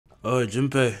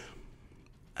Junpei.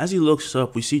 As he looks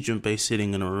up, we see Junpei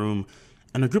sitting in a room,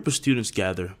 and a group of students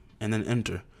gather and then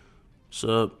enter.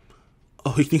 So,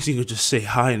 he thinks he could just say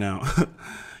hi now.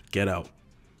 Get out.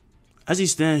 As he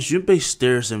stands, Junpei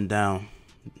stares him down,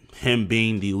 him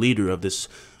being the leader of this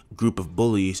group of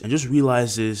bullies, and just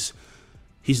realizes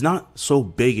he's not so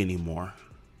big anymore.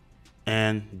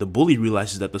 And the bully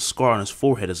realizes that the scar on his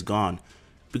forehead is gone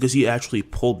because he actually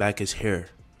pulled back his hair.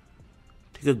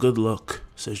 Take a good look,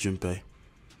 says Junpei.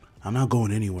 I'm not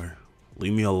going anywhere.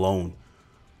 Leave me alone.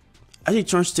 As he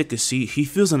turns to take a seat, he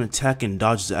feels an attack and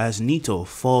dodges as Nito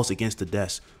falls against the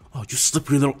desk. Oh, you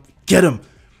slippery little... Get him!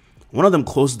 One of them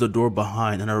closes the door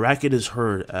behind, and a racket is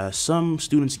heard as some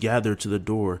students gather to the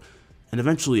door, and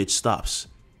eventually it stops.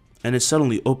 And it's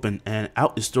suddenly open, and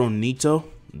out is thrown Nito,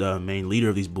 the main leader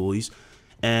of these bullies,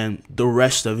 and the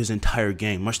rest of his entire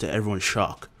gang, much to everyone's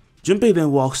shock. Junpei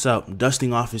then walks out,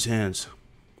 dusting off his hands.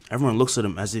 Everyone looks at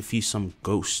him as if he's some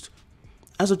ghost.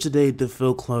 As of today, the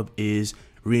Phil Club is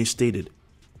reinstated.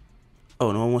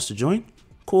 Oh, no one wants to join?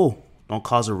 Cool. Don't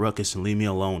cause a ruckus and leave me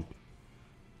alone.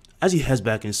 As he heads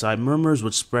back inside, murmurs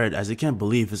would spread as they can't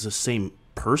believe it's the same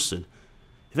person.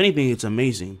 If anything, it's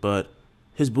amazing, but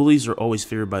his bullies are always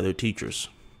feared by their teachers.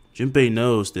 Junpei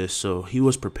knows this, so he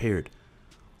was prepared.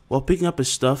 While picking up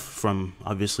his stuff from,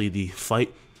 obviously, the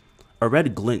fight, a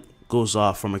red glint goes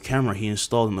off from a camera he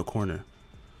installed in the corner.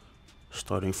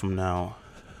 Starting from now,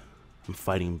 I'm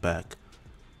fighting back.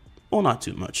 Well, not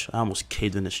too much. I almost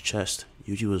caved in his chest.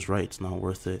 Yuji was right, it's not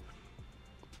worth it.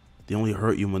 They only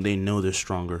hurt you when they know they're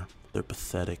stronger. They're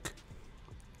pathetic.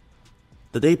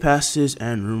 The day passes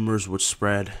and rumors would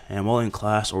spread, and while in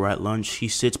class or at lunch, he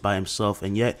sits by himself,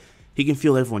 and yet he can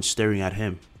feel everyone staring at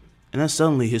him. And then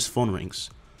suddenly his phone rings.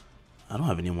 I don't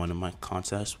have anyone in my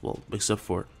contacts, well, except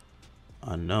for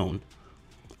unknown.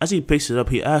 As he picks it up,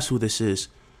 he asks who this is.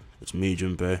 It's me,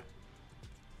 Junpei.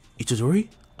 Itadori?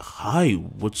 Hi,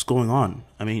 what's going on?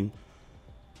 I mean,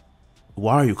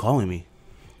 why are you calling me?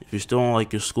 If you still don't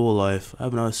like your school life, I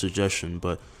have another suggestion,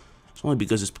 but it's only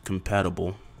because it's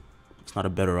compatible. It's not a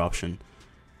better option.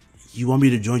 You want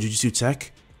me to join Jujutsu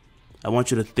Tech? I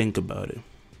want you to think about it.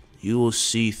 You will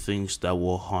see things that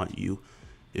will haunt you.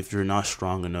 If you're not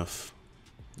strong enough,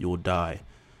 you will die.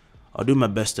 I'll do my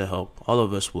best to help. All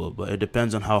of us will, but it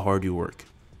depends on how hard you work.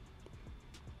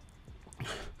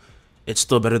 It's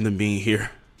still better than being here.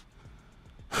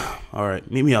 Alright,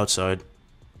 meet me outside.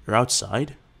 You're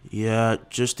outside? Yeah,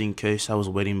 just in case I was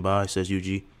waiting by, says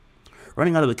Yuji.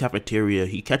 Running out of the cafeteria,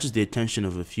 he catches the attention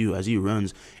of a few as he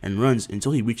runs and runs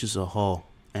until he reaches a hall.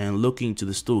 And looking to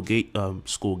the school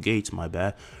gates,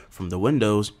 from the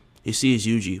windows, he sees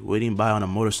Yuji waiting by on a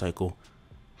motorcycle.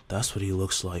 That's what he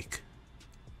looks like.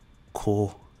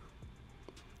 Cool.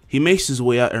 He makes his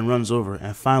way out and runs over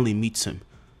and finally meets him.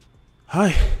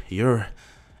 Hi, you're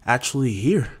actually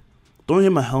here. Throwing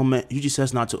him a helmet, Yuji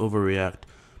says not to overreact.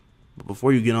 But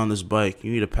before you get on this bike,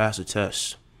 you need to pass a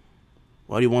test.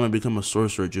 Why do you want to become a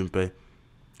sorcerer, Junpei?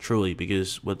 Truly,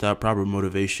 because without proper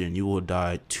motivation, you will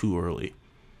die too early.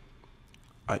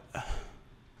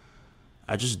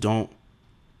 I just don't...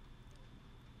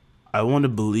 I want to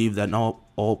believe that not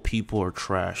all people are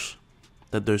trash.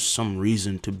 That there's some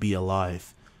reason to be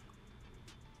alive.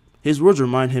 His words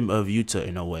remind him of Yuta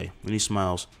in a way, and he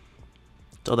smiles.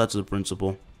 Tell that to the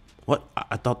principal. What?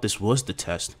 I thought this was the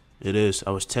test. It is.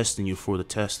 I was testing you for the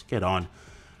test. Get on.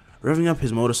 Revving up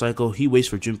his motorcycle, he waits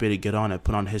for Junpei to get on and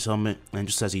put on his helmet, and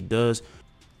just as he does,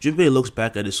 Junpei looks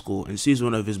back at his school and sees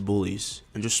one of his bullies,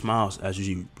 and just smiles as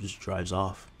he just drives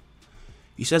off.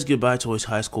 He says goodbye to his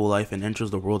high school life and enters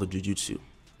the world of Jujutsu.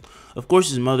 Of course,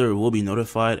 his mother will be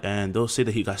notified, and they'll say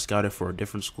that he got scouted for a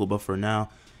different school, but for now,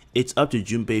 it's up to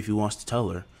Junpei if he wants to tell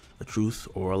her the truth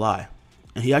or a lie.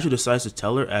 And he actually decides to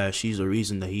tell her as she's the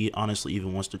reason that he honestly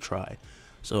even wants to try.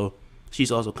 So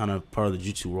she's also kind of part of the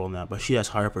Jujutsu world now, but she has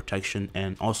higher protection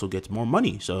and also gets more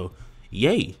money. So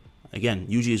yay. Again,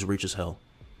 Yuji is rich as hell.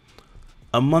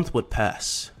 A month would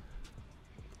pass.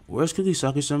 Where's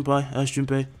Kugisaki-senpai? Asked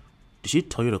Junpei. Did she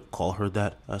tell you to call her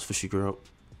that? Asked Fushiguro.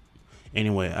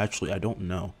 Anyway, actually, I don't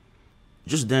know.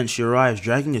 Just then, she arrives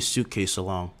dragging a suitcase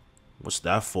along. What's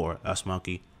that for? Asked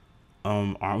Maki.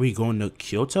 Aren't we going to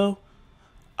Kyoto?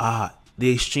 Ah, the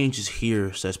exchange is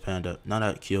here, says Panda, not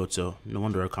at Kyoto. No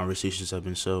wonder our conversations have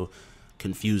been so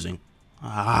confusing.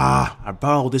 Ah, I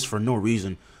bought all this for no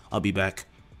reason. I'll be back.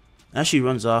 As she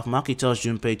runs off, Maki tells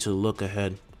Junpei to look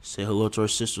ahead, say hello to our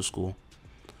sister school.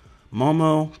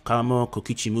 Momo, Kamo,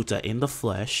 Kokichimuta in the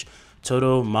flesh,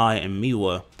 Todo, Mai, and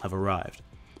Miwa have arrived.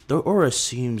 Their aura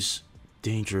seems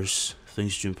dangerous,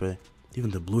 thinks Junpei.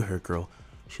 Even the blue-haired girl.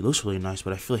 She looks really nice,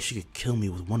 but I feel like she could kill me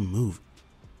with one move.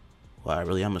 Well, I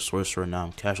really am a sorcerer now.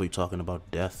 I'm casually talking about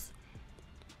death.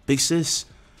 Big sis.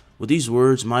 With these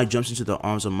words, Mai jumps into the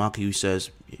arms of Maki, who says,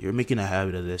 "You're making a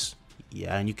habit of this.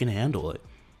 Yeah, and you can handle it."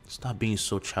 "Stop being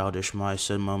so childish, Mai,"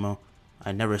 said Momo.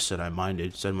 "I never said I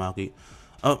minded," said Maki.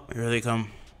 "Oh, here they come."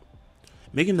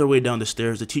 Making their way down the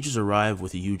stairs, the teachers arrive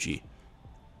with Yuji.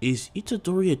 "Is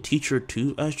Itadori a teacher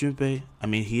too?" asked Junpei. "I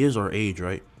mean, he is our age,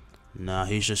 right?" "Nah,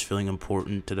 he's just feeling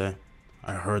important today."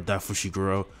 "I heard that,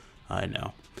 Fushiguro." "I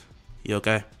know." "You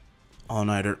okay?"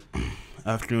 "All-nighter."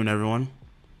 "Afternoon, everyone."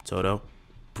 Toto.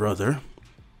 "Brother?"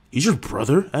 "He's your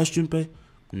brother?" asked Junpei.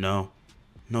 No,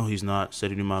 he's not,"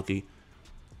 said Inumaki.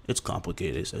 "It's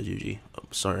complicated," says Yuji. "Oh,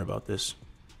 sorry about this."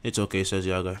 "It's okay," says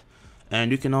Yaga.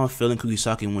 "And you can all fill in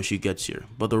Kugisaki when she gets here.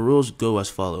 But the rules go as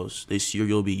follows. This year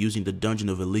you'll be using the Dungeon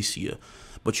of Elysia,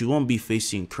 but you won't be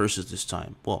facing curses this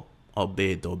time. Well,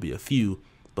 albeit there'll be a few,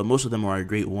 but most of them are a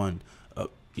great one."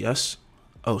 Yes?"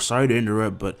 "Oh, sorry to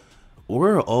interrupt, but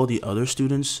where are all the other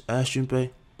students?" asked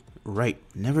Junpei. "Right,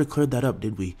 never cleared that up,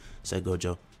 did we?" said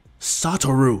Gojo.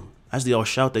 "Satoru!" As they all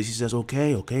shout this, he says,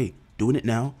 Okay, doing it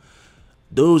now."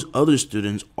 "Those other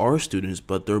students are students,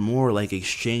 but they're more like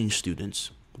exchange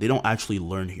students. They don't actually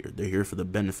learn here. They're here for the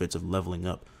benefits of leveling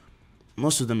up.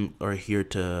 Most of them are here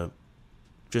to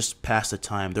just pass the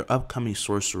time. They're upcoming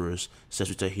sorcerers," says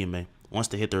Utahime. "Once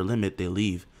they hit their limit, they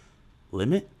leave."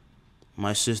 "Limit?"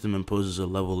 "My system imposes a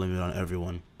level limit on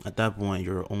everyone. At that point,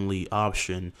 your only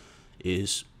option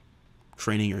is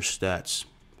training your stats.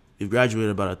 We've graduated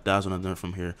about 1,000 of them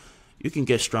from here. You can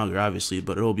get stronger, obviously,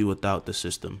 but it'll be without the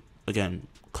system. Again,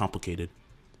 complicated."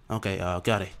 "Okay,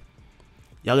 got it."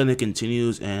 Yaga then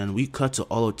continues, and we cut to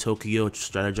all of Tokyo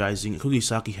strategizing.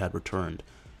 Kugisaki had returned.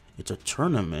 "It's a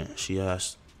tournament?" she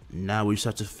asked. "Now we just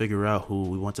have to figure out who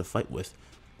we want to fight with."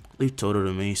 "Leave Toto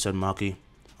to me," said Maki.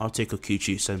 "I'll take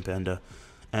Kokichi," said Panda.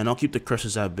 "And I'll keep the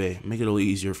curses at bay. Make it a little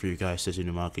easier for you guys," says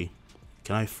Inumaki.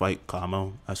 "Can I fight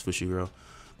Kamo?" asked Fushiguro.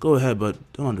 "Go ahead, but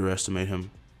don't underestimate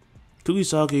him."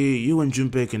 "Kugisaki, you and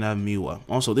Junpei can have Miwa.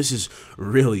 Also, this is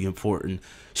really important.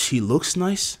 She looks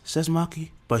nice," says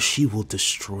Maki, "but she will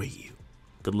destroy you.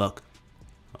 Good luck."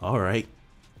 "Alright.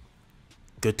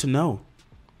 Good to know."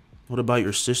 "What about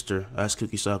your sister?" asked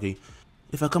Kugisaki.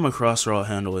 "If I come across her, I'll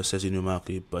handle it," says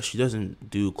Inumaki, "but she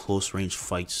doesn't do close-range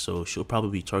fights, so she'll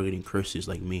probably be targeting curses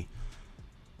like me."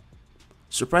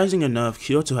 Surprising enough,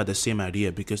 Kyoto had the same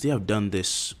idea because they have done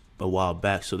this a while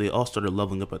back, so they all started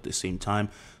leveling up at the same time,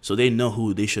 so they know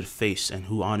who they should face and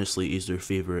who honestly is their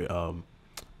favorite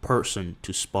person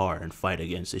to spar and fight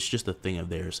against. It's just a thing of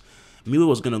theirs. Miwa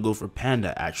was gonna go for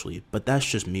Panda actually, but that's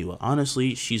just Miwa.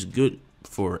 Honestly, she's good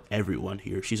for everyone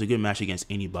here. She's a good match against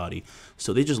anybody,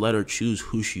 so they just let her choose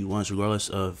who she wants, regardless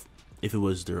of if it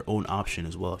was their own option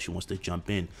as well. If she wants to jump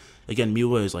in. Again,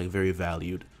 Miwa is like very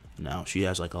valued now. She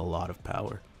has like a lot of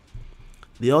power.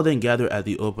 They all then gather at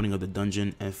the opening of the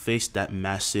dungeon and face that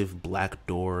massive black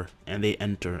door, and they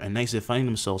enter, and next they find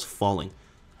themselves falling.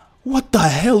 "What the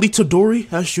hell,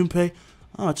 Itadori?" asked Junpei.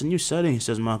 "Oh, it's a new setting,"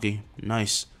 says Maki.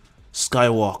 "Nice.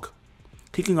 Skywalk."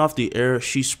 Kicking off the air,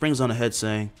 she springs on ahead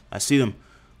saying, "I see them.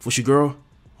 Fushiguro?"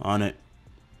 "On it."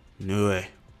 "Nue."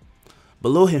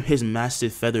 Below him, his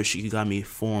massive feather Shikigami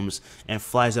forms and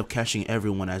flies up, catching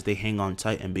everyone as they hang on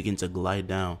tight and begin to glide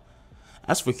down.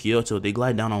 As for Kyoto, they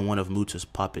glide down on one of Muta's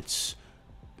puppets.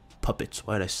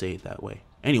 Why did I say it that way?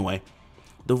 Anyway,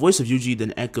 the voice of Yuji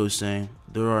then echoes saying,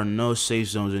 "There are no safe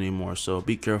zones anymore, so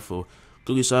be careful.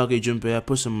 Kugisaki, Junpei, I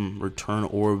put some return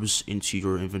orbs into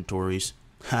your inventories."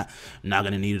 "Ha, not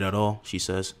gonna need it at all," she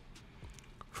says.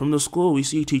 From the school, we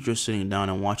see teachers sitting down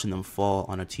and watching them fall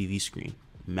on a TV screen.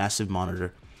 Massive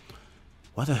monitor.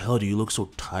 "Why the hell do you look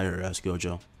so tired?" asked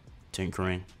Gojo,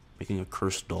 tinkering, making a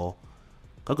cursed doll.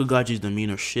 Kakugaji's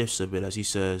demeanor shifts a bit as he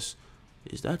says,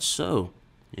 "Is that so?"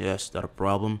 "Yes, that a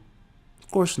problem?"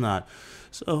 "Of course not.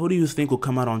 So who do you think will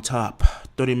come out on top?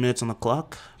 30 minutes on the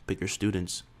clock? Pick your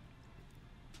students."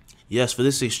 Yes, for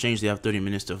this exchange they have 30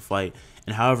 minutes to fight,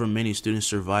 and however many students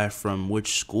survive from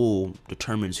which school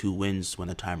determines who wins when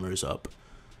the timer is up.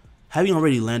 Having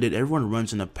already landed, everyone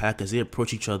runs in a pack as they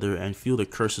approach each other and feel the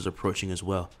curses approaching as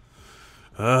well.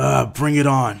 Bring it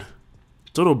on!"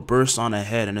 Toto bursts on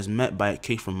ahead and is met by a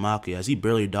kick from Maki as he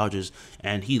barely dodges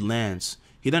and he lands.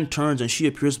 He then turns and she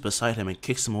appears beside him and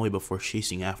kicks him away before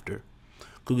chasing after.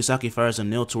 Kugisaki fires a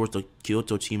nail towards the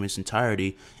Kyoto team in its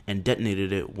entirety and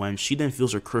detonated it when she then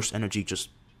feels her cursed energy just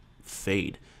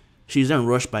fade. She is then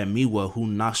rushed by Miwa, who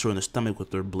knocks her in the stomach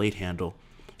with her blade handle.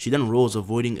 She then rolls,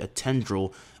 avoiding a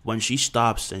tendril when she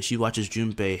stops and she watches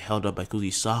Junpei held up by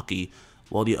Kugisaki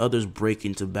while the others break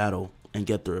into battle and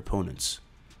get their opponents.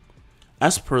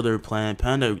 As per their plan,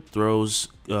 Panda throws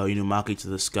Inumaki to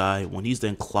the sky when he's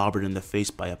then clobbered in the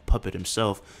face by a puppet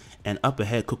himself, and up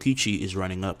ahead Kokichi is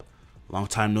running up. Long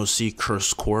time no see,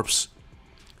 cursed corpse.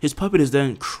 His puppet is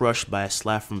then crushed by a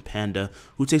slap from Panda,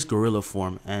 who takes gorilla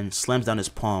form and slams down his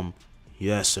palm.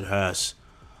 Yes, it has.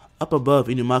 Up above,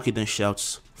 Inumaki then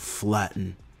shouts,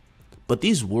 flatten. But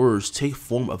these words take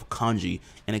form of kanji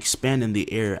and expand in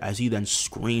the air as he then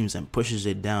screams and pushes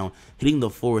it down, hitting the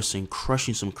forest and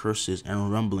crushing some curses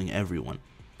and rumbling everyone.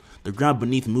 The ground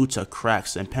beneath Muta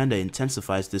cracks, and Panda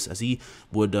intensifies this as he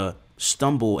would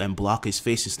stumble and block his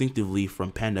face instinctively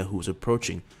from Panda, who is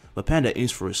approaching, but Panda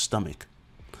aims for his stomach.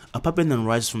 A puppet then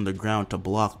rises from the ground to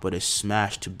block, but is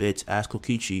smashed to bits as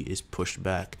Kokichi is pushed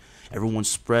back. Everyone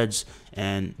spreads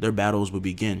and their battles will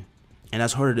begin. And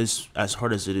as hard as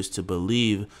it is to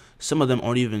believe, some of them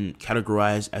aren't even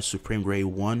categorized as Supreme Grade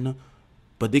 1,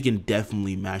 but they can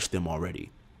definitely match them already.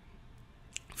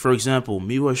 For example,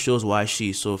 Miwa shows why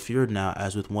she's so feared now,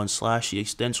 as with one slash she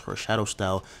extends her shadow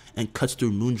style and cuts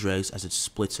through Moondregs as it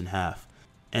splits in half.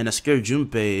 And a scared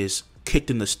Junpei is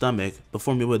kicked in the stomach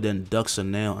before Miwa then ducks a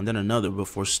nail and then another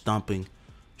before stomping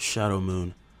Shadow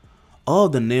Moon. All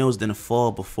of the nails then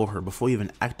fall before her before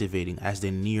even activating as they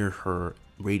near her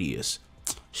radius.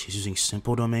 She's using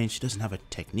simple domain. She doesn't have a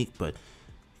technique, but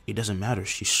it doesn't matter.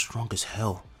 She's strong as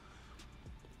hell.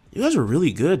 You guys are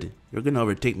really good. You're gonna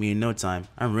overtake me in no time.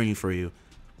 I'm rooting for you.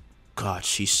 God,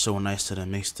 she's so nice that it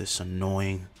makes this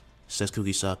annoying, says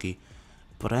Kugisaki.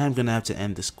 But I am gonna have to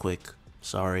end this quick.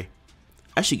 Sorry.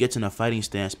 As she gets in a fighting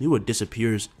stance, Miwa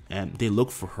disappears and they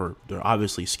look for her. They're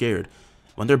obviously scared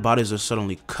when their bodies are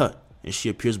suddenly cut and she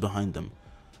appears behind them.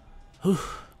 Whew,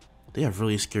 they are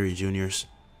really scary juniors.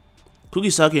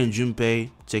 Kugisaki and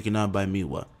Junpei taken out by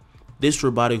Miwa. This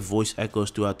robotic voice echoes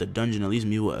throughout the dungeon and leaves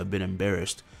Miwa a bit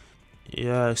embarrassed.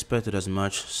 Yeah, I expected as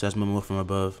much, says Momo from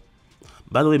above.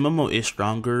 By the way, Momo is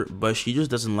stronger, but she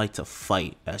just doesn't like to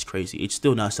fight as crazy. It's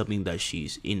still not something that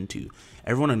she's into.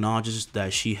 Everyone acknowledges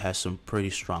that she has some pretty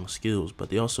strong skills, but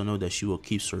they also know that she will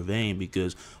keep surveying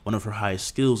because one of her highest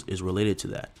skills is related to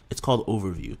that. It's called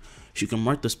Overview. She can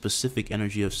mark the specific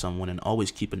energy of someone and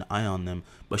always keep an eye on them,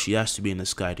 but she has to be in the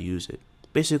sky to use it.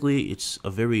 Basically, it's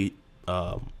a very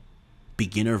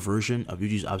beginner version of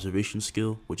Yuji's observation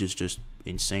skill, which is just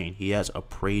insane. He has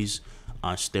appraise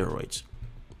on steroids.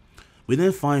 We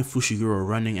then find Fushiguro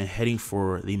running and heading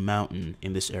for the mountain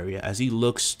in this area as he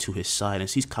looks to his side and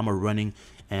sees Kamo running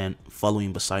and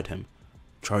following beside him.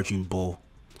 Charging bull.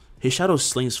 His shadow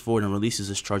slings forward and releases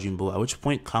his charging bull, at which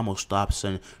point Kamo stops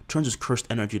and turns his cursed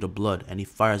energy to blood, and he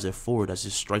fires it forward as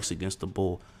it strikes against the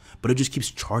bull, but it just keeps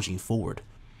charging forward.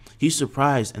 He's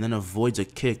surprised and then avoids a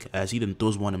kick as he then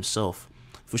throws one himself.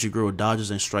 Fushiguro dodges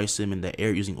and strikes him in the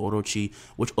air using Orochi,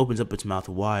 which opens up its mouth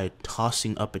wide,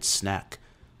 tossing up its snack.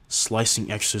 Slicing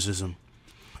exorcism.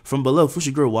 From below,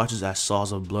 Fushiguro watches as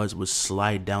saws of blood would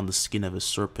slide down the skin of his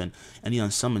serpent, and he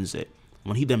unsummons it,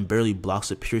 when he then barely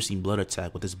blocks a piercing blood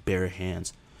attack with his bare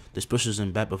hands. This pushes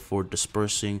him back before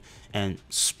dispersing and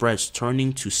spreads,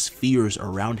 turning to spheres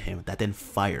around him that then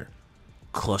fire.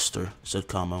 Cluster, said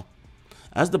Kamo.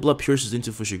 As the blood pierces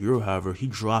into Fushiguro, however, he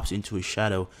drops into his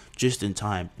shadow just in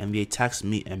time, and the attacks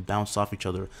meet and bounce off each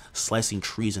other, slicing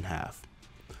trees in half.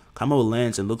 Kamo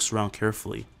lands and looks around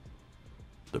carefully.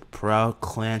 The proud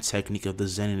clan technique of the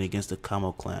Zenin against the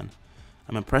Kamo clan.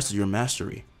 I'm impressed at your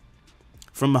mastery.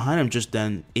 From behind him just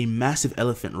then, a massive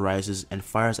elephant rises and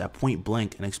fires at point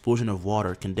blank an explosion of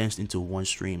water condensed into one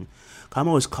stream.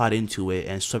 Kamo is caught into it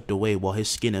and swept away while his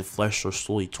skin and flesh are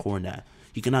slowly torn at.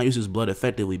 He cannot use his blood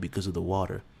effectively because of the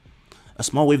water. A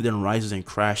small wave then rises and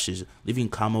crashes, leaving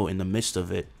Kamo in the midst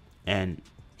of it, and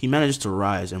he manages to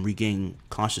rise and regain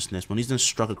consciousness when he's then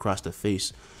struck across the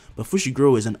face. But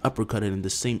Fushiguro is then uppercutted in the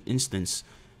same instance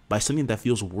by something that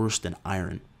feels worse than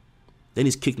iron. Then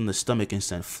he's kicked in the stomach and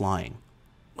sent flying.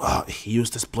 Oh, he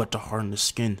used his blood to harden the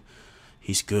skin.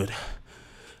 He's good,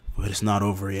 but it's not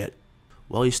over yet.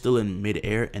 While he's still in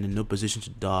mid-air and in no position to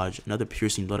dodge, another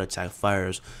piercing blood attack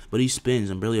fires, but he spins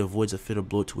and barely avoids a fatal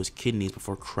blow to his kidneys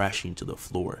before crashing to the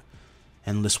floor.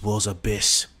 Endless Will's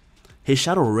abyss. His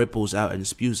shadow ripples out and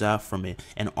spews out from it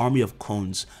an army of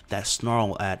cones that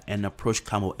snarl at and approach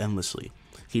Kamo endlessly.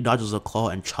 He dodges a claw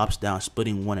and chops down,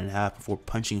 splitting one in half before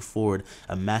punching forward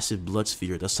a massive blood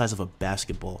sphere the size of a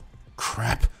basketball.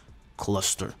 Crap.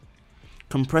 Cluster.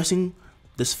 Compressing,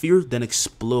 the sphere then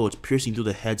explodes, piercing through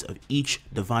the heads of each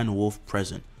divine wolf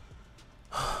present.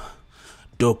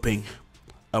 Doping.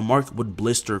 A mark would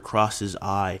blister across his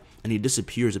eye, and he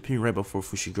disappears, appearing right before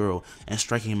Fushiguro and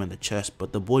striking him in the chest,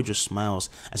 but the boy just smiles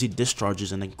as he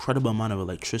discharges an incredible amount of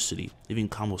electricity, leaving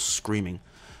Kamo screaming.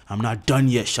 I'm not done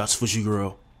yet, shouts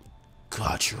Fushiguro.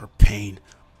 God, you're a pain.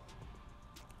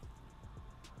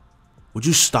 Would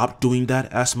you stop doing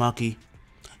that? Asked Maki.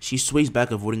 She sways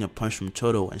back, avoiding a punch from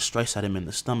Todo, and strikes at him in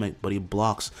the stomach, but he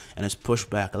blocks and is pushed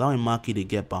back, allowing Maki to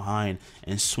get behind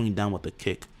and swing down with a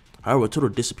kick. However, Todo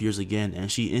disappears again,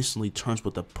 and she instantly turns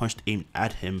with a punch aimed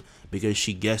at him because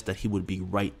she guessed that he would be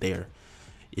right there.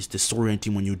 It's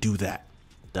disorienting when you do that.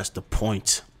 That's the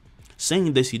point.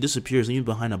 Saying this, he disappears, leaving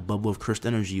behind a bubble of cursed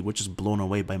energy, which is blown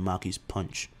away by Maki's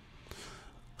punch.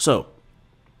 So,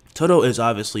 Todo is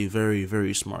obviously very,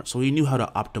 very smart, so he knew how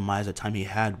to optimize the time he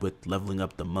had with leveling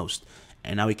up the most,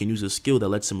 and now he can use a skill that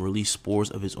lets him release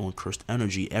spores of his own cursed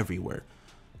energy everywhere.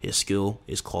 His skill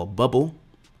is called Bubble,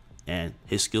 and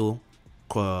his skill,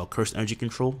 Cursed Energy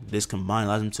Control, this combined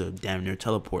allows him to damn near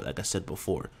teleport, like I said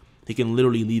before. He can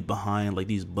literally leave behind like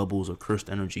these bubbles of cursed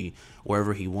energy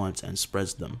wherever he wants and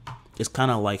spreads them. It's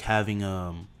kind of like having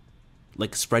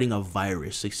like spreading a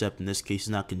virus, except in this case it's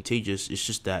not contagious. It's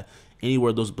just that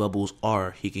anywhere those bubbles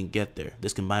are, he can get there.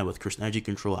 This combined with Cursed Energy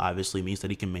Control obviously means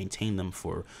that he can maintain them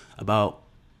for about,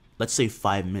 let's say,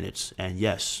 5 minutes. And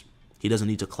yes, he doesn't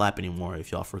need to clap anymore.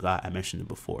 If y'all forgot, I mentioned it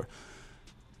before.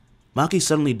 Maki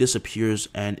suddenly disappears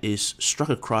and is struck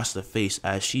across the face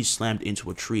as she's slammed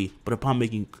into a tree, but upon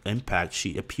making impact,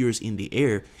 she appears in the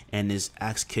air and is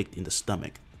axe kicked in the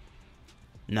stomach.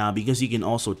 Now, because he can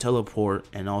also teleport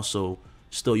and also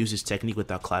still use his technique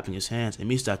without clapping his hands, it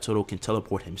means that Todo can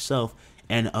teleport himself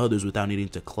and others without needing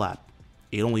to clap.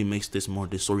 It only makes this more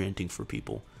disorienting for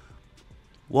people.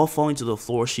 While falling to the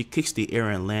floor, she kicks the air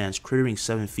and lands, cratering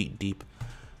 7 feet deep.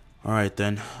 Alright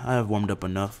then, I have warmed up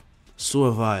enough. So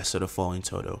have I, said a falling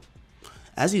Todo.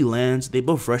 As he lands, they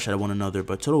both rush at one another,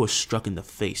 but Todo is struck in the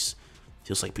face.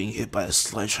 Feels like being hit by a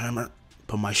sledgehammer,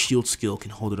 but my shield skill can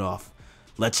hold it off.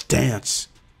 Let's dance!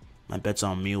 My bet's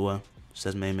on Miwa,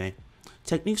 says Mei.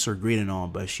 Techniques are great and all,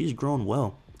 but she's grown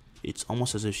well. It's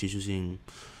almost as if she's using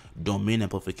domain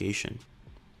amplification.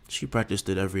 She practiced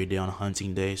it every day on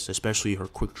hunting days, especially her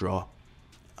quick draw.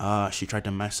 She tried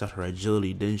to max out her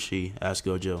agility, didn't she? Asked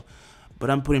Gojo.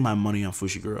 But I'm putting my money on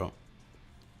Fushiguro.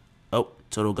 Oh,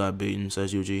 Todo got beaten,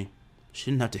 says Yuji.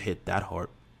 She didn't have to hit that hard.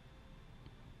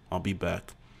 I'll be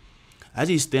back. As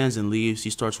he stands and leaves, he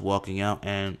starts walking out,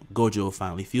 and Gojo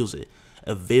finally feels it.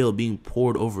 A veil being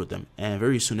poured over them, and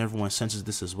very soon everyone senses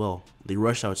this as well. They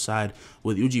rush outside,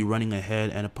 with Yuji running ahead,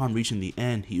 and upon reaching the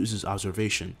end, he uses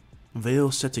observation. Veil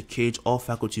set to cage all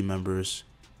faculty members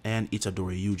and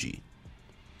Itadori Yuji.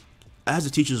 As the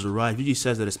teachers arrive, Yuji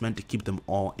says that it's meant to keep them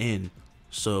all in,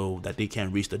 so that they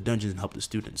can't reach the dungeons and help the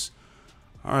students.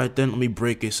 Alright then, let me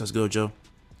break it, says Gojo.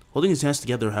 Holding his hands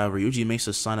together, however, Yuji makes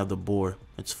a sign of the boar.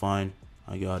 It's fine,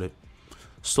 I got it.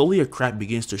 Slowly a crack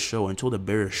begins to show until the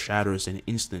barrier shatters in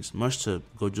instants, much to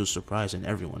Gojo's surprise and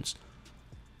everyone's.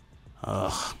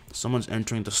 Someone's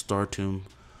entering the Star Tomb.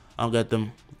 I'll get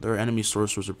them. There are enemy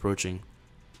sorcerers approaching.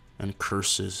 And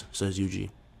curses, says Yuji.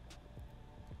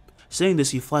 Saying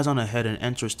this, he flies on ahead and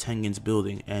enters Tengen's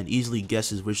building and easily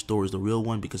guesses which door is the real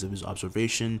one because of his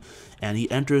observation, and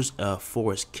he enters a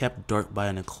forest kept dark by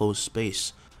an enclosed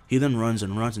space. He then runs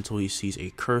and runs until he sees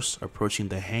a curse approaching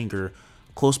the hangar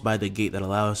close by the gate that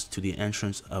allows to the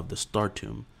entrance of the Star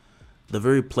Tomb, the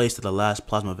very place that the last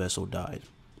plasma vessel died.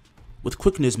 With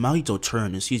quickness, Mahito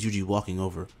turns and sees Yuji walking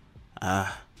over.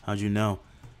 How'd you know?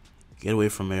 Get away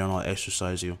from me and I'll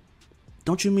exercise you.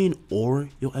 Don't you mean or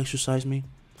you'll exercise me?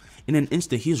 In an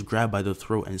instant, he is grabbed by the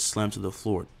throat and slammed to the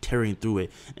floor, tearing through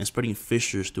it and spreading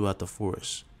fissures throughout the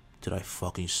forest. Did I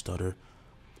fucking stutter?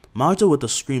 Mahito with a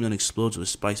scream then explodes with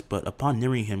spikes, but upon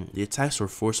nearing him, the attacks are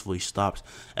forcefully stopped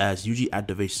as Yuji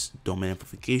activates domain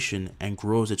amplification and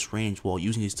grows its range while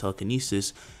using his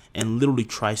telekinesis and literally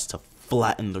tries to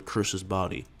flatten the curse's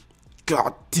body.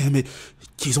 God damn it!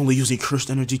 He's only using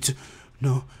cursed energy to...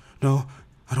 No,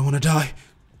 I don't want to die.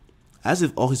 As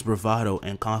if all his bravado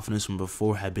and confidence from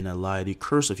before had been a lie, the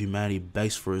curse of humanity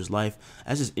begs for his life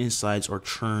as his insides are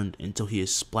churned until he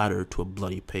is splattered to a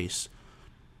bloody paste.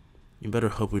 You better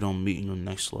hope we don't meet in your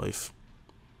next life.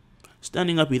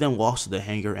 Standing up, he then walks to the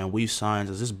hangar and waves signs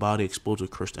as his body explodes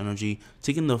with cursed energy,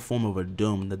 taking the form of a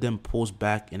dome that then pulls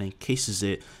back and encases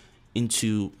it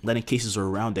into... that encases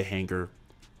around the hangar,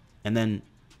 and then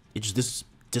it just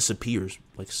disappears,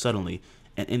 like suddenly.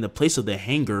 And in the place of the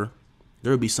hangar,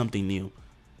 there would be something new.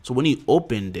 So when he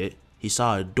opened it, he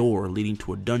saw a door leading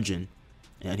to a dungeon,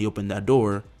 and he opened that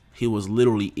door, he was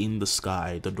literally in the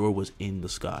sky. The door was in the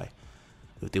sky.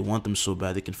 If they want them so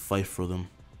bad, they can fight for them.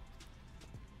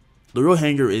 The real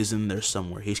hangar is in there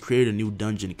somewhere. He's created a new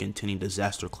dungeon containing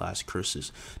disaster class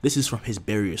curses. This is from his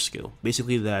barrier skill.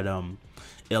 Basically that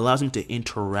it allows him to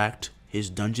interact his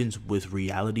dungeons with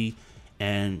reality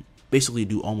and basically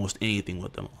do almost anything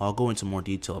with them. I'll go into more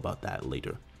detail about that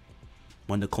later,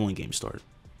 when the culling game started.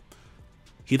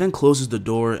 He then closes the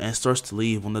door and starts to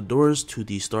leave when the doors to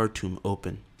the Star Tomb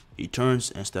open. He turns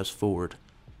and steps forward.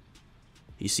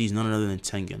 He sees none other than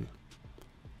Tengen.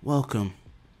 "Welcome.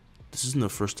 This isn't the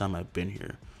first time I've been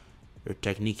here. Your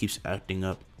technique keeps acting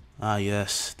up. Ah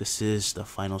yes, this is the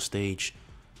final stage.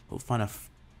 We'll find a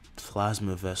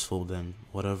plasma vessel, then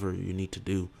whatever you need to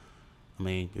do. I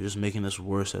mean, you're just making this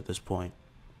worse at this point.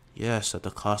 Yes, at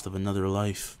the cost of another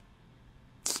life."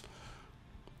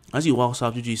 As he walks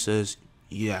off, Yuji says,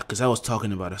 "Yeah, because I was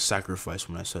talking about a sacrifice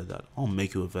when I said that. I'll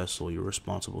make you a vessel, you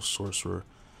responsible sorcerer."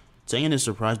 Tengen is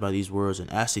surprised by these words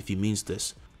and asks if he means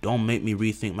this. "Don't make me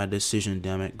rethink my decision,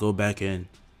 damn it. Go back in."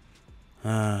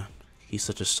 He's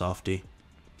such a softie.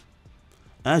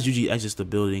 As Yuji exits the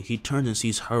building, he turns and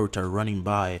sees Haruta running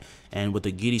by, and with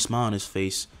a giddy smile on his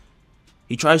face,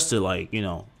 he tries to,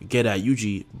 get at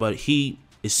Yuji, but he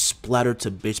is splattered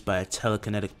to bits by a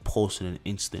telekinetic pulse in an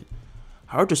instant.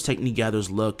 Haruta's technique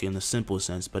gathers luck in the simple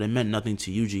sense, but it meant nothing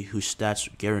to Yuji, whose stats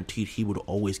guaranteed he would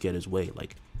always get his way.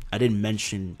 I didn't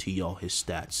mention to y'all his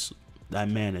stats. That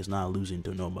man is not losing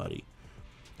to nobody.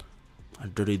 I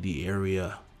dirtied the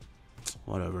area.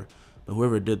 Whatever. But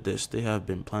whoever did this, they have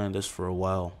been planning this for a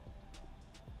while.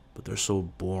 But they're so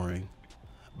boring.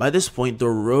 By this point, the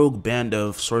rogue band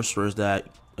of sorcerers that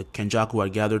Kenjaku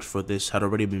had gathered for this had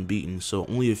already been beaten, so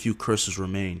only a few curses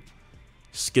remain.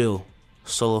 Skill.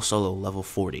 Solo level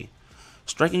 40.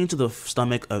 Striking into the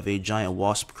stomach of a giant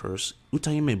wasp curse,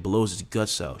 Utahime blows its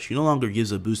guts out. She no longer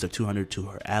gives a boost of 200 to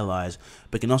her allies,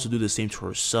 but can also do the same to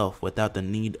herself without the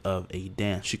need of a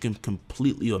dance. She can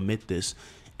completely omit this,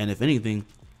 and if anything,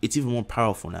 it's even more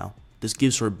powerful now. This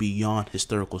gives her beyond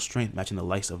hysterical strength, matching the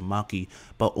likes of Maki,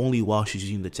 but only while she's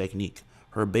using the technique.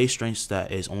 Her base strength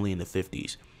stat is only in the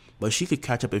 50s, but she could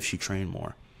catch up if she trained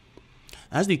more.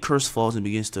 As the curse falls and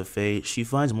begins to fade, she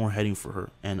finds more heading for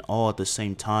her, and all at the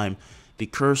same time, the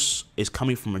curse is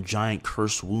coming from a giant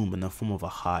cursed womb in the form of a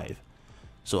hive.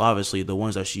 So obviously, the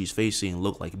ones that she's facing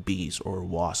look like bees or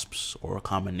wasps, or a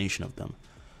combination of them.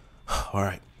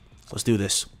 Alright, let's do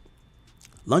this.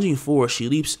 Lunging forward, she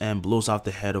leaps and blows off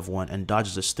the head of one and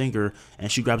dodges a stinger, and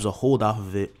she grabs a hold off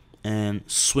of it and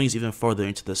swings even further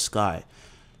into the sky.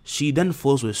 She then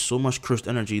flows with so much cursed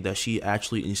energy that she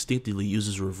actually instinctively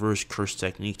uses reverse curse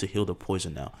technique to heal the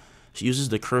poison now. She uses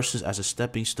the curses as a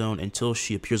stepping stone until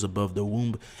she appears above the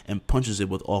womb and punches it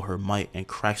with all her might and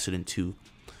cracks it in two.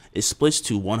 It splits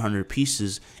to 100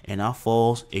 pieces and out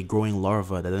falls a growing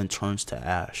larva that then turns to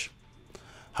ash.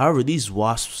 However, these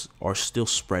wasps are still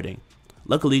spreading.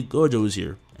 Luckily, Gojo is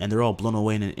here, and they're all blown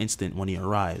away in an instant when he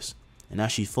arrives. And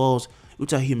as she falls,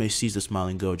 Utahime sees the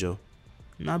smiling Gojo.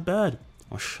 "Not bad."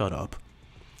 "Oh, shut up."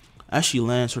 As she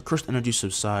lands, her cursed energy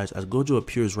subsides as Gojo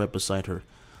appears right beside her.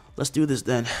 "Let's do this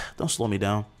then. Don't slow me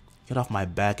down. Get off my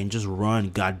back and just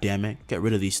run, goddammit. Get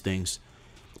rid of these things."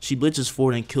 She blitzes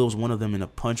forward and kills one of them in a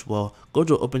punch while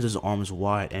Gojo opens his arms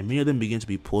wide and many of them begin to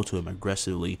be pulled to him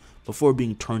aggressively before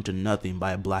being turned to nothing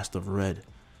by a blast of red.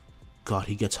 God,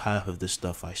 he gets half of this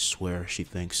stuff, I swear, she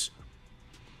thinks.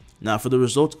 Now for the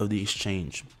results of the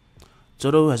exchange.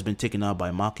 Todo has been taken out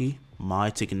by Maki,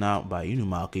 Mai taken out by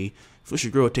Inumaki,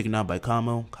 Fushiguro taken out by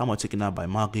Kamo, Kamo taken out by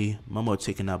Maki, Momo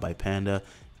taken out by Panda,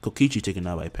 Kokichi taken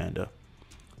out by Panda.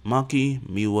 Maki,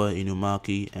 Miwa,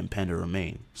 Inumaki, and Panda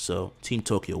remain, so Team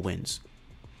Tokyo wins.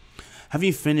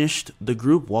 Having finished, the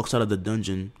group walks out of the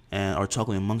dungeon and are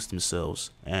talking amongst themselves,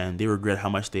 and they regret how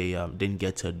much they didn't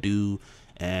get to do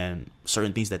and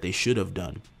certain things that they should have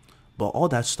done. But all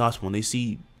that stops when they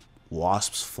see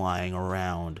wasps flying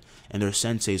around and their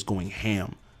senseis going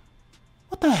ham.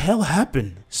 "What the hell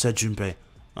happened?" said Junpei.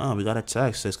 "Oh, we got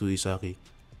attacked," says Kugisaki.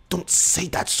 "Don't say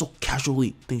that so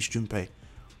casually," thinks Junpei.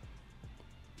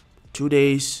 2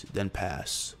 days then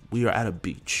pass. We are at a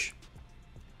beach.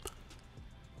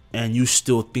 "And you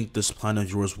still think this plan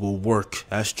of yours will work?"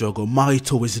 asked Jogo.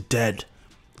 "Mahito is dead."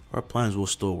 "Our plans will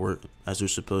still work as they're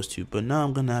supposed to, but now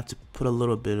I'm gonna have to put a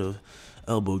little bit of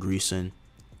elbow grease in."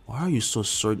 "Why are you so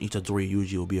certain Itadori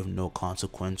Yuji will be of no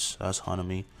consequence?" asked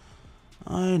Hanami.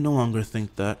 "I no longer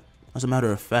think that. As a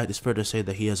matter of fact, it's fair to say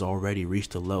that he has already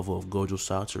reached the level of Gojo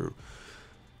Satoru,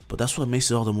 but that's what makes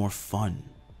it all the more fun."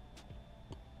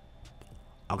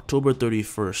 October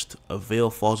 31st, a veil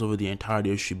falls over the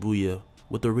entirety of Shibuya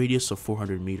with a radius of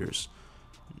 400 meters.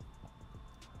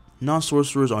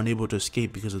 Non-sorcerers are unable to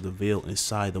escape because of the veil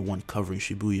inside the one covering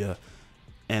Shibuya,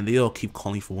 and they all keep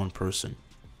calling for one person.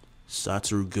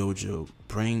 "Satoru Gojo,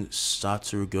 bring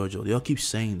Satoru Gojo." They all keep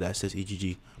saying that, says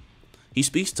Ichiji. He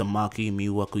speaks to Maki,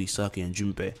 Miwa, Kugisaki, and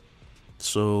Junpei.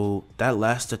 So that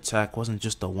last attack wasn't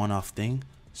just a one-off thing?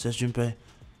 says Junpei.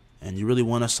 And you really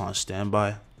want us on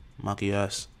standby? Maki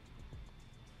asks.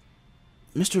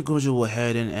 Mr. Gojo will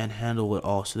head in and handle it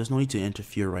all, so there's no need to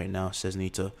interfere right now, says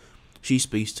Nita. She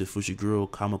speaks to Fushiguro,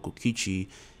 Kamako Kichi,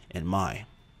 and Mai.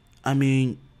 I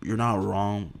mean, you're not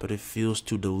wrong, but it feels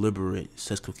too deliberate,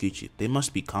 says Kokichi. They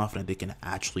must be confident they can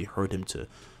actually hurt him to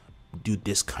do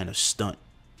this kind of stunt.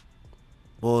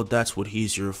 Well, that's what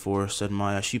he's here for, said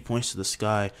Maya. She points to the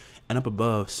sky, and up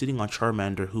above, sitting on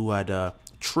Charmander, who had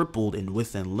tripled in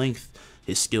width and length,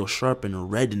 his scales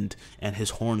sharpened, reddened, and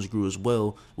his horns grew as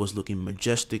well, was looking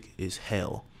majestic as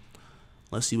hell.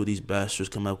 Let's see what these bastards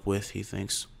come up with, he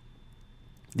thinks.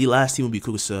 The last team will be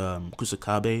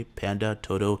Kusakabe, Panda,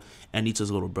 Toto, and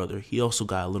Nita's little brother. He also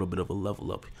got a little bit of a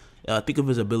level up. Think of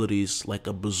his abilities like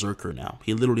a berserker now.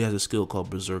 He literally has a skill called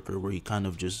berserker where he kind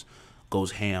of just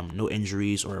goes ham. No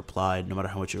injuries are applied. No matter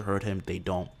how much you hurt him, they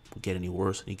don't get any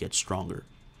worse, and he gets stronger.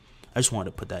 I just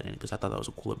wanted to put that in because I thought that was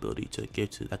a cool ability to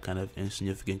give to that kind of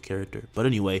insignificant character. But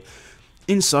anyway,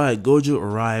 inside, Gojo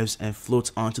arrives and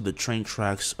floats onto the train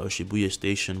tracks of Shibuya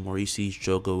Station, where he sees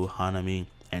Jogo, Hanami,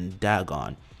 and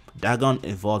Dagon. Dagon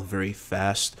evolved very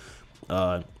fast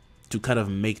to kind of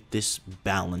make this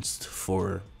balanced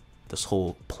for this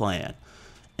whole plan.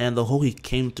 And the hole he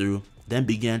came through then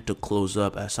began to close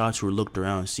up as Satoru looked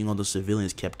around, seeing all the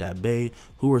civilians kept at bay,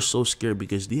 who were so scared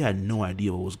because they had no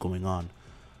idea what was going on.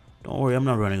 Don't worry, I'm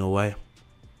not running away.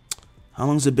 How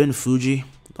long's it been, Fuji?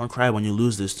 Don't cry when you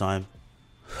lose this time.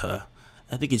 Huh.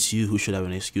 I think it's you who should have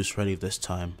an excuse ready this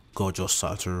time, Gojo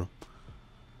Satoru.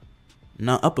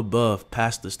 Now up above,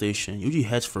 past the station, Yuji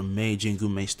heads for Mei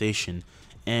Jingume Station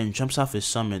and jumps off his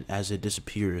summit as it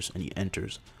disappears and he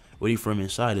enters. Waiting for him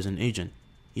inside is an agent.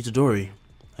 Itadori.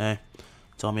 Hey,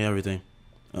 tell me everything.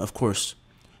 Of course.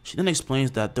 She then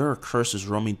explains that there are curses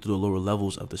roaming through the lower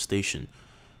levels of the station.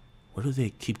 Where do they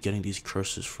keep getting these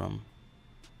curses from?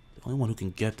 The only one who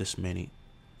can get this many.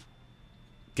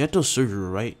 Geto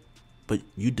Suguru, right? But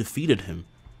you defeated him.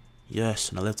 Yes,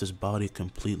 and I left his body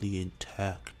completely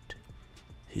intact.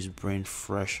 His brain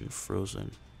fresh and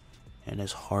frozen. And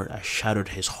his heart, I shattered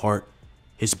his heart.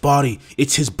 His body!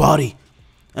 It's his body!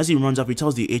 As he runs off, he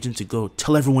tells the agent to go.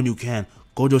 Tell everyone you can.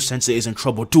 Gojo Sensei is in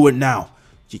trouble. Do it now.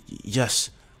 Yes.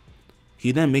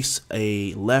 He then makes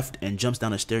a left and jumps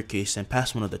down a staircase and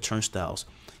past one of the turnstiles.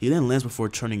 He then lands before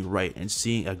turning right and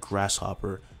seeing a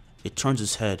grasshopper. It turns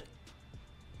his head.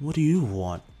 What do you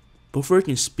want? Before he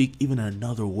can speak even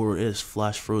another word, it is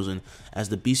flash frozen as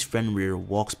the beast Fenrir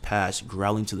walks past,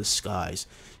 growling to the skies.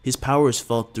 His power is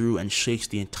felt through and shakes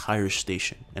the entire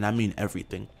station, and I mean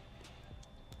everything.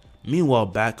 Meanwhile,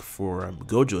 back for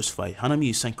Gojo's fight, Hanami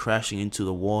is sent crashing into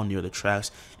the wall near the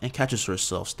tracks and catches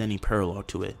herself standing parallel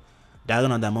to it.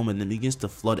 Dagon on that moment then begins to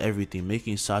flood everything,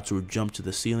 making Satoru jump to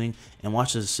the ceiling and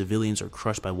watch as the civilians are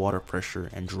crushed by water pressure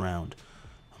and drowned.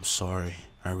 I'm sorry,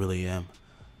 I really am.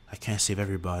 I can't save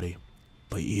everybody,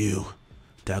 but you.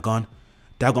 Dagon,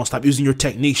 stop using your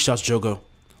technique, shouts Jogo.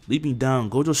 Leaping down,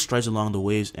 Gojo strides along the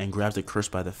waves and grabs the curse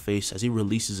by the face as he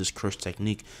releases his curse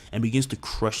technique and begins to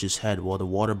crush his head while the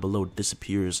water below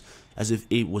disappears as if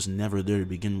it was never there to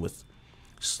begin with.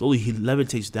 Slowly, he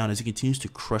levitates down as he continues to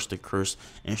crush the curse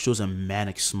and shows a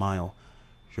manic smile.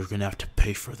 You're gonna have to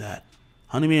pay for that.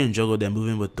 Hanami and Jogo then move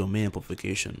in with domain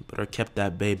amplification, but are kept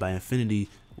at bay by infinity,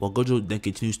 while Gojo then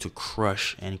continues to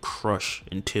crush and crush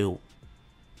until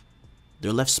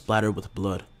they're left splattered with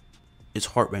blood. It's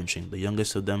heart-wrenching, the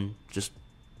youngest of them just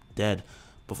dead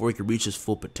before he could reach his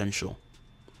full potential.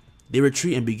 They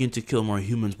retreat and begin to kill more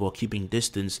humans while keeping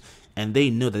distance, and they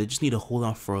know that they just need to hold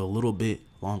on for a little bit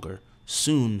longer.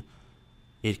 Soon,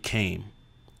 it came.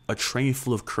 A train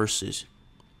full of curses.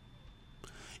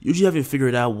 Yuji, having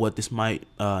figured out what this might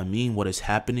mean, what is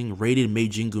happening, raided Mei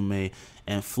Jingume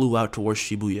and flew out towards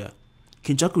Shibuya.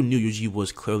 Kinjaku knew Yuji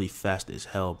was clearly fast as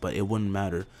hell, but it wouldn't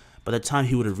matter. By the time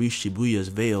he would have reached Shibuya's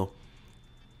veil,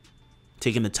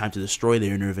 taking the time to destroy the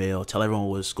inner veil, tell everyone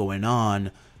what's going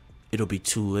on, it'll be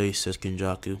too late, says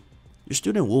Kinjaku. Your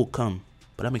student will come,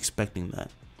 but I'm expecting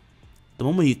that. The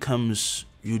moment he comes,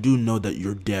 you do know that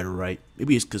you're dead, right?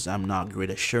 Maybe it's because I'm not great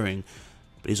at sharing,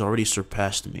 but he's already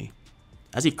surpassed me.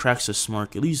 As he cracks a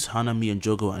smirk, it leaves Hanami and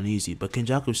Jogo uneasy, but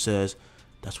Kinjaku says,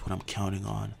 that's what I'm counting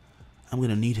on. I'm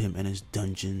gonna need him in his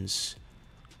dungeons.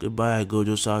 Goodbye,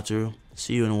 Gojo Satoru.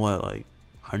 See you in what, like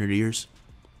 100 years?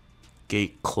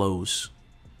 Gate close.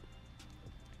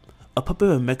 A puppet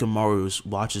of Mechamaru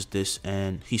watches this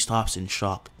and he stops in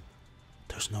shock.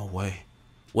 There's no way.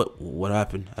 What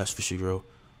happened? Asked Fushiguro.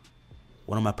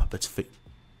 One of my puppets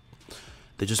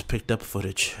they just picked up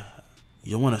footage.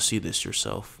 You'll want to see this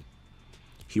yourself.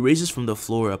 He raises from the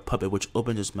floor a puppet which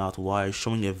opens its mouth wide,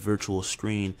 showing a virtual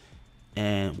screen,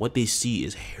 and what they see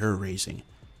is hair-raising.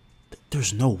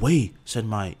 "There's no way," said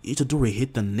Mai. "Itadori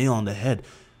hit the nail on the head.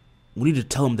 We need to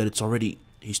tell him that it's already..."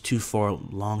 "He's too far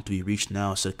along to be reached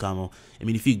now," said Kamo. "I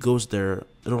mean, if he goes there,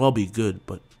 it'll all be good,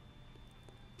 but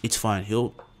it's fine.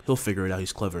 He'll figure it out.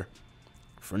 He's clever.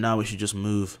 For now, we should just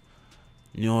move.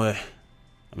 Nyoe,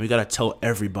 and we gotta tell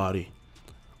everybody."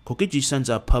 Kokichi sends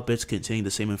out puppets containing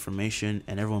the same information,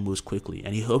 and everyone moves quickly.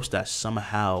 And he hopes that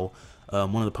somehow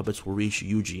one of the puppets will reach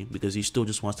Yuji, because he still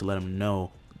just wants to let him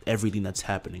know everything that's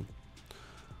happening.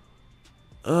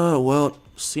 Well,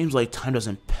 seems like time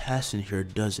doesn't pass in here,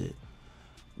 does it?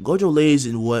 Gojo lays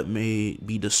in what may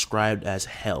be described as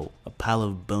hell. A pile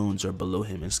of bones are below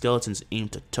him, and skeletons aim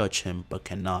to touch him, but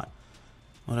cannot.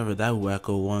 Whatever that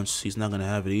wacko wants, he's not gonna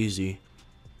have it easy.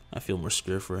 I feel more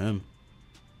scared for him.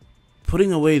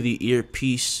 Putting away the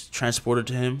earpiece transported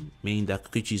to him, meaning that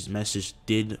Kokichi's message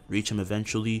did reach him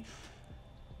eventually,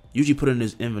 Yuji put it in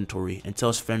his inventory and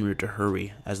tells Fenrir to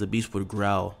hurry, as the beast would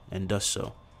growl, and does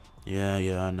so. Yeah,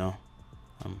 I know.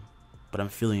 But I'm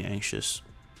feeling anxious.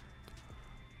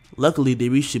 Luckily, they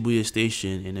reach Shibuya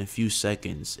Station in a few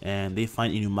seconds, and they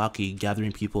find Inumaki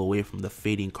gathering people away from the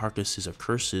fading carcasses of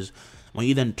curses, when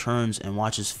he then turns and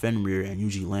watches Fenrir and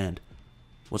Yuji land.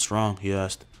 "What's wrong?" he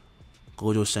asked.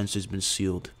 "Gojo's senses been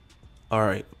sealed."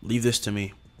 "Alright, leave this to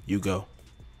me. You go.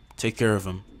 Take care of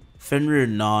him." Fenrir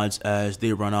nods as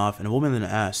they run off, and a woman then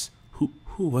asks,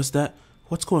 Who was that?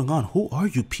 What's going on? Who are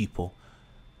you people?"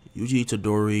 "Yuji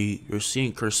Itadori, you're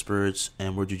seeing cursed spirits,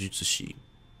 and we're Jujutsu.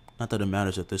 Not that it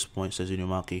matters at this point," says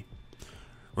Inumaki.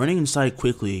 Running inside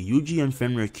quickly, Yuji and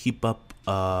Fenrir keep up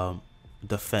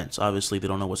the fence. Obviously, they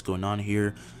don't know what's going on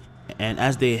here. And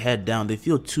as they head down, they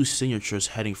feel two signatures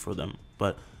heading for them.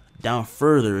 But down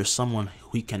further is someone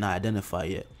we cannot identify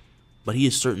yet. But he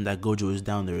is certain that Gojo is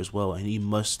down there as well, and he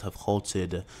must have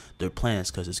halted their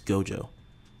plans because it's Gojo.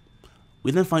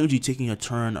 We then find Yuji taking a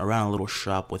turn around a little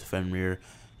shop with Fenrir,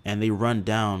 and they run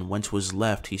down. When to his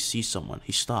left, he sees someone.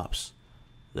 He stops.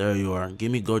 "There you are.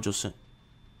 Give me Gojo."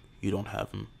 "You don't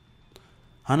have him."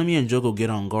 Hanami and Jogo get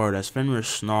on guard as Fenrir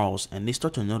snarls, and they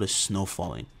start to notice snow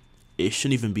falling. It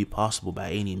shouldn't even be possible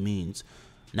by any means.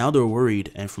 Now they're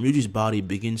worried, and from Yuji's body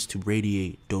begins to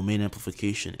radiate domain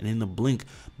amplification, and in the blink,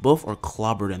 both are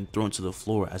clobbered and thrown to the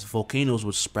floor as volcanoes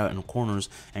would sprout in corners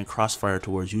and crossfire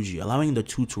towards Yuji, allowing the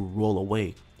two to roll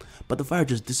away. But the fire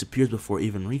just disappears before it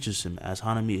even reaches him, as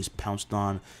Hanami is pounced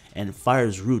on, and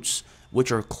fire's roots,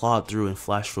 which are clawed through and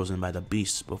flash frozen by the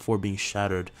beasts before being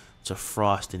shattered to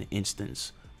frost in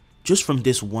instants. Just from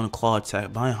this one claw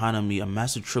attack behind Hanami, a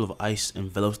massive trail of ice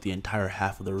envelops the entire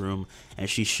half of the room, and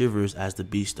she shivers as the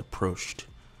beast approached.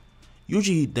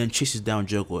 Yuji then chases down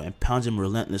Jogo and pounds him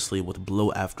relentlessly with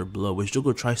blow after blow, which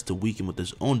Jogo tries to weaken with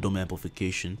his own dome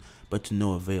amplification, but to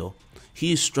no avail.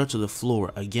 He is struck to the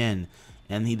floor again,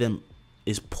 and he then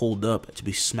is pulled up to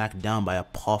be smacked down by a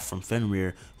paw from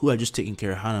Fenrir, who had just taken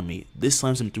care of Hanami. This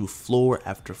slams him through floor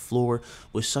after floor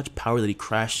with such power that he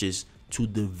crashes to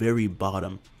the very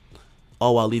bottom,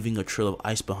 all while leaving a trail of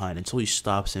ice behind until he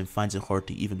stops and finds it hard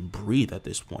to even breathe at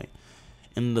this point.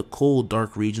 In the cold,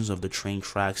 dark regions of the train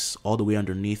tracks, all the way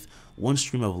underneath, one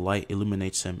stream of light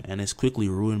illuminates him and is quickly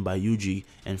ruined by Yuji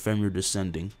and Fenrir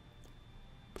descending.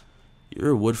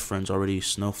 "Your wood friend's already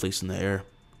snowflakes in the air.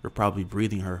 You're probably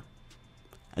breathing her."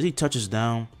 As he touches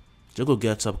down, Jogo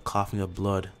gets up coughing up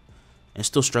blood and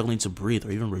still struggling to breathe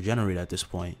or even regenerate at this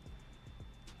point.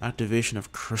 Activation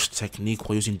of cursed technique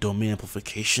while using domain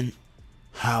amplification?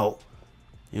 How?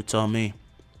 You tell me.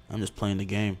 I'm just playing the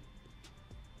game.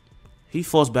 He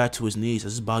falls back to his knees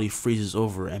as his body freezes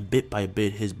over, and bit by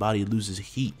bit his body loses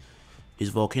heat. His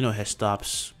volcano head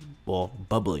stops,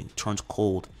 bubbling, turns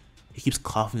cold. He keeps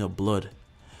coughing up blood.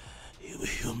 "You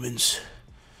humans,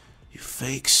 you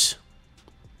fakes."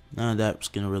 None of that's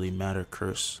gonna really matter,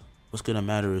 Curse. What's gonna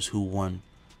matter is who won.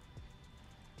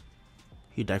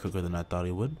 He died quicker than I thought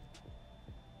he would.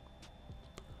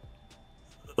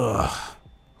 Ugh.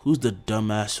 Who's the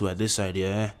dumbass who had this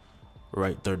idea, eh?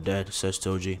 "Right, they're dead," says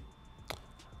Toji.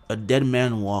 A dead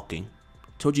man walking.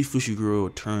 Toji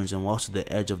Fushiguro turns and walks to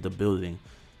the edge of the building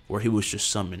where he was just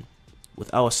summoned. With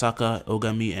Awasaka,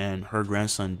 Ogami, and her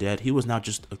grandson dead, he was now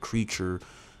just a creature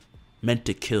meant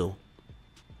to kill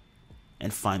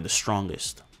and find the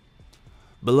strongest.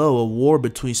 Below, a war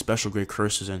between special grade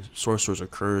curses and sorcerers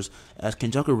occurs as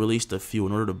Kenjaku released a few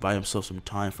in order to buy himself some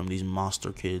time from these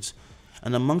monster kids.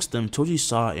 And amongst them, Toji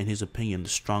saw, in his opinion, the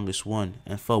strongest one,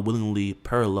 and fell willingly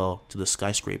parallel to the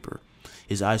skyscraper.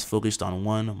 His eyes focused on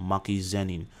one, Maki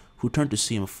Zenin, who turned to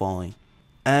see him falling.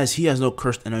 As he has no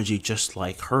cursed energy just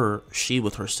like her, she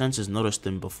with her senses noticed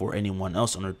him before anyone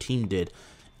else on her team did,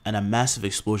 and a massive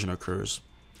explosion occurs.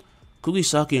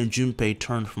 Kugisaki and Junpei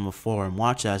turned from afar and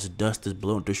watched as dust is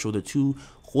blown to show the two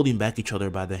holding back each other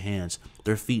by the hands,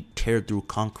 their feet teared through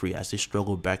concrete as they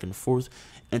struggled back and forth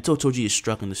until Toji is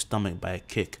struck in the stomach by a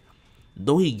kick.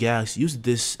 Though he gags, uses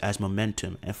this as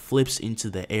momentum and flips into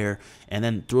the air and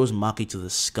then throws Maki to the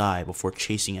sky before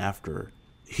chasing after her.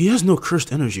 "He has no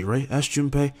cursed energy, right?" asked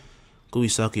Junpei.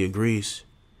 Kugisaki agrees.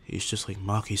 "He's just like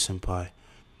Maki-senpai."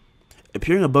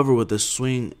 Appearing above her with a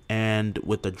swing and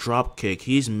with a drop kick,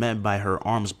 he is met by her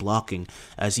arms blocking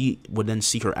as he would then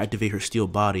see her activate her steel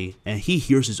body, and he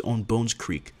hears his own bones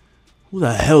creak. "Who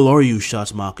the hell are you?"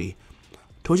 shouts Maki.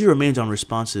 Toji remains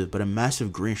unresponsive, but a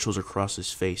massive grin shows across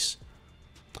his face.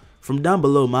 From down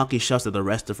below, Maki shouts that the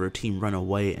rest of her team run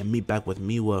away and meet back with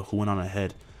Miwa, who went on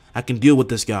ahead. "I can deal with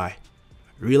this guy."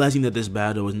 Realizing that this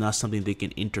battle is not something they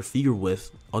can interfere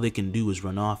with, all they can do is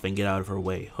run off and get out of her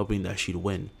way, hoping that she'd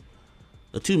win.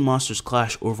 The two monsters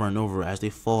clash over and over as they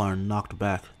fall and are knocked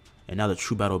back, and now the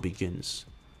true battle begins.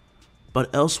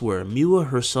 But elsewhere, Miwa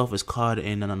herself is caught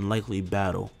in an unlikely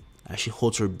battle, as she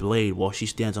holds her blade while she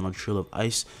stands on a trail of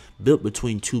ice built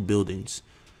between two buildings.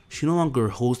 She no longer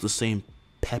holds the same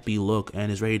peppy look and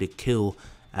is ready to kill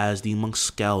as the monk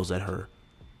scowls at her.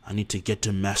 "I need to get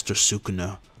to Master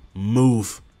Sukuna.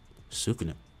 Move!"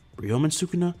 Sukuna? Ryomen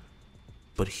Sukuna?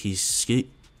 But he's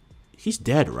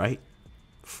dead, right?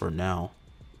 For now.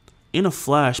 In a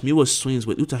flash, Miwa swings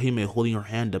with Utahime holding her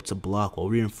hand up to block while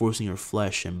reinforcing her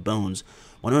flesh and bones,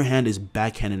 when her hand is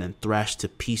backhanded and thrashed to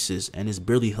pieces and is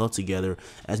barely held together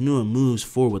as Miwa moves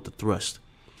forward with the thrust.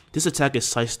 This attack is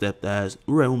sidestepped as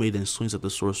Uraume then swings at the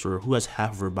sorcerer, who has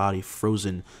half of her body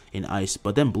frozen in ice,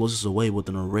 but then blows us away with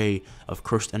an array of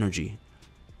cursed energy.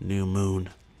 New moon.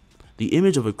 The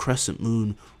image of a crescent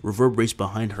moon reverberates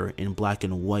behind her in black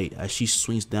and white as she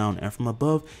swings down, and from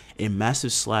above, a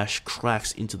massive slash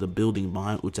cracks into the building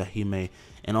behind Utahime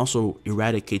and also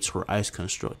eradicates her ice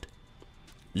construct.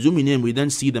 Zooming in, we then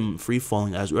see them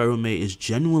free-falling as Uraume is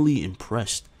genuinely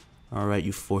impressed. "Alright,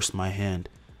 you forced my hand.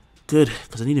 Good,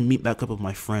 because I need to meet back up with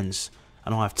my friends. I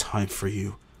don't have time for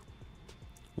you."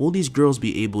 Will these girls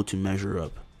be able to measure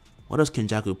up? What does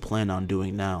Kenjaku plan on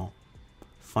doing now?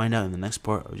 Find out in the next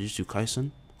part of Jujutsu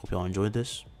Kaisen. Hope y'all enjoyed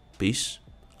this. Peace.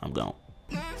 I'm gone.